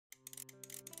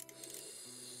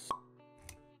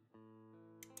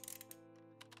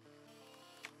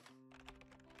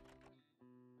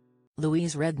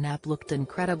Louise Redknapp looked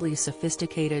incredibly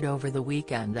sophisticated over the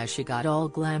weekend as she got all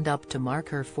glammed up to mark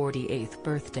her 48th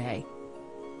birthday.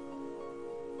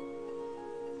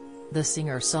 The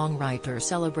singer-songwriter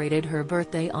celebrated her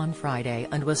birthday on Friday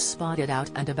and was spotted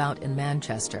out and about in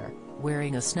Manchester,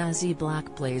 wearing a snazzy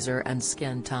black blazer and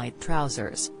skin-tight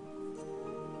trousers.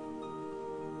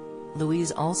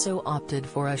 Louise also opted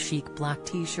for a chic black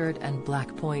t-shirt and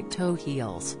black point-toe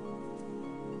heels.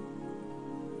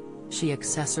 She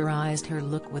accessorized her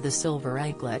look with a silver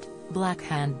anklet, black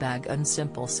handbag and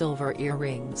simple silver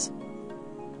earrings.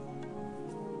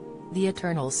 The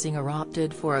Eternal singer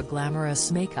opted for a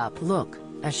glamorous makeup look,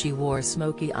 as she wore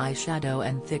smoky eyeshadow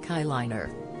and thick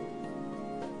eyeliner.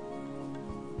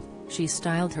 She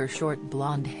styled her short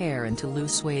blonde hair into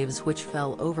loose waves which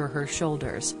fell over her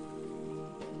shoulders.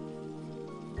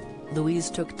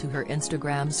 Louise took to her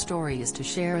Instagram stories to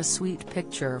share a sweet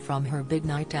picture from her big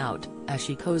night out, as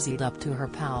she cozied up to her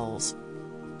pals.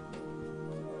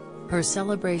 Her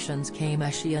celebrations came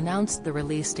as she announced the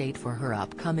release date for her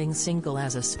upcoming single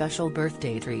as a special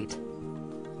birthday treat.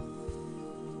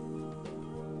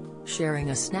 Sharing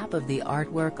a snap of the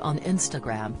artwork on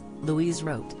Instagram, Louise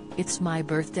wrote, "It's my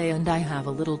birthday and I have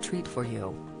a little treat for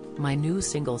you. My new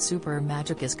single Super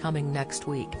Magic is coming next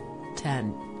week."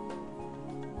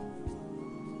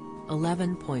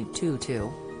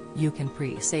 11.22. You can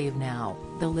pre-save now,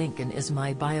 the link in is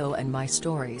my bio and my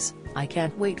stories, I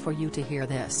can't wait for you to hear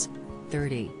this.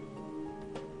 30.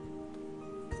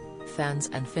 Fans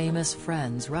and famous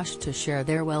friends rushed to share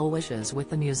their well wishes with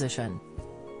the musician.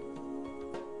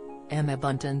 Emma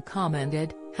Bunton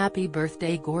commented, "Happy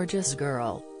birthday gorgeous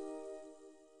girl."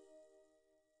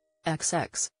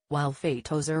 XX, while Faye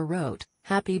Tozer wrote,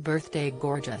 "Happy birthday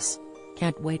gorgeous.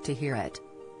 Can't wait to hear it."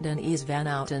 Denise Van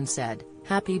Outen said,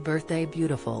 "Happy birthday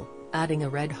beautiful," adding a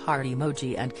red heart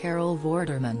emoji, and Carol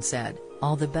Vorderman said,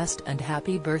 "All the best and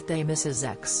happy birthday Mrs.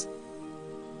 X."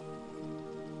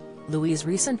 Louise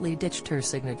recently ditched her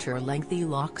signature lengthy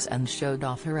locks and showed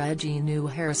off her edgy new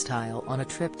hairstyle on a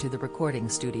trip to the recording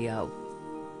studio.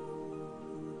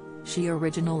 She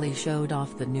originally showed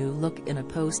off the new look in a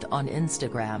post on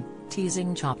Instagram,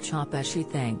 teasing Chop Chop as she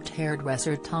thanked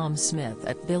hairdresser Tom Smith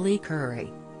at Billy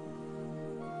Curry.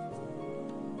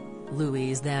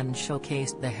 Louise then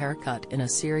showcased the haircut in a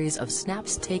series of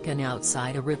snaps taken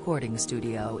outside a recording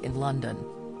studio in London.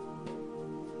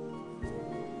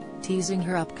 Teasing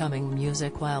her upcoming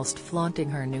music whilst flaunting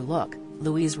her new look,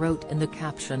 Louise wrote in the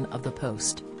caption of the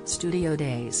post, "Studio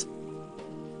Days."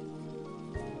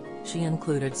 She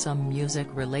included some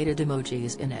music-related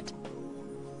emojis in it.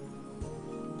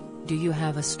 Do you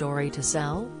have a story to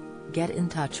sell? Get in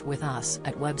touch with us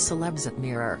at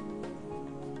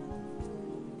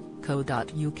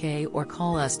webcelebs@mirror.co.uk or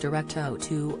call us direct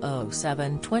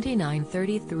 0207 29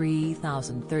 33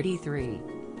 033.